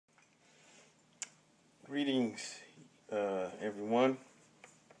Greetings, everyone.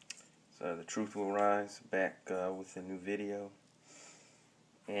 So the truth will rise back with a new video,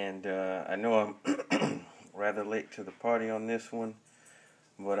 and I know I'm rather late to the party on this one,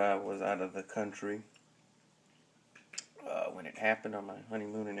 but I was out of the country when it happened on my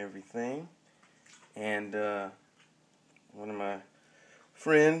honeymoon and everything, and one of my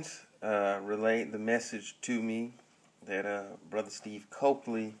friends relayed the message to me that Brother Steve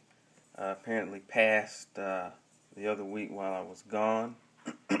Coakley apparently passed the other week while I was gone.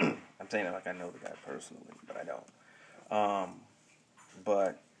 I'm saying it like I know the guy personally, but I don't.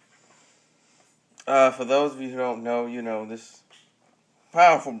 But for those of you who don't know, this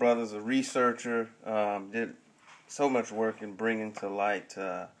powerful brother's a researcher, did so much work in bringing to light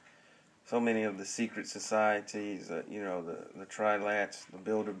so many of the secret societies, the Trilats, the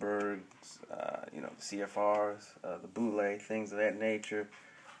Bilderbergs, the CFRs, the Boule, things of that nature.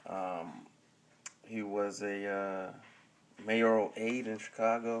 He was a mayoral aide in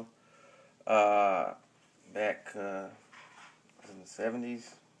Chicago back in the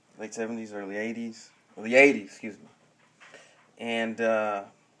 70s, late 70s, early 80s, well, the 80s, excuse me. And I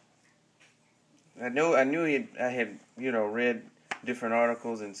knew I had read different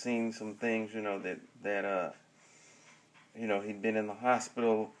articles and seen some things that he'd been in the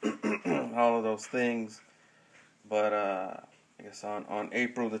hospital, all of those things. But I guess on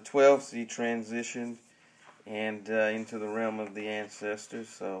April the 12th he transitioned and into the realm of the ancestors.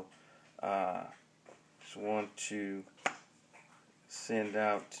 So just want to send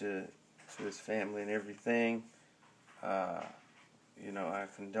out to his family and everything. Our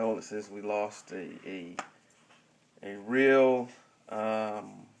condolences. We lost a real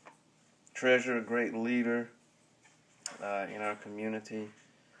treasure, a great leader in our community.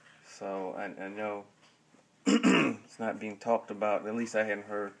 So I know it's not being talked about. At least I hadn't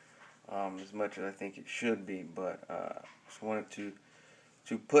heard as much as I think it should be. But just wanted to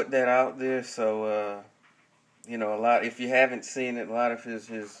put that out there. So a lot. If you haven't seen it, a lot of his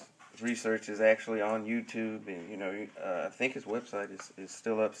research is actually on YouTube, and I think his website is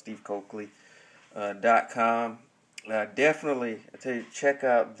still up, stevecoakley.com. Definitely, I tell you, check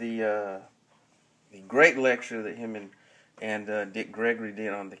out the great lecture that him and Dick Gregory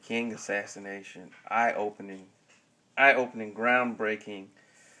did on the King assassination. Eye-opening, groundbreaking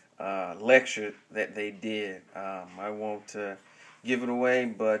lecture that they did. I won't give it away,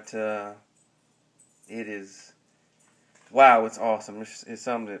 but it is, wow, it's awesome. It's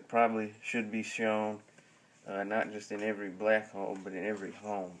something that probably should be shown, not just in every black home, but in every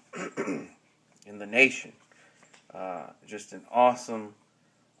home in the nation. Just an awesome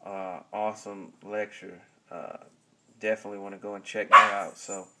lecture. Definitely want to go and check that out.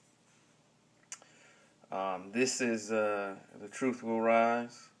 So this is The Truth Will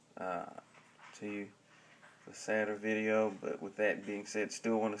Rise to you, the sadder video. But with that being said,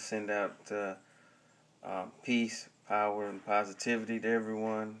 still want to send out peace, power, and positivity to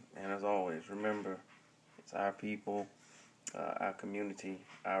everyone. And as always, remember, it's our people, our community,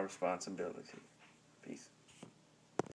 our responsibility. Peace.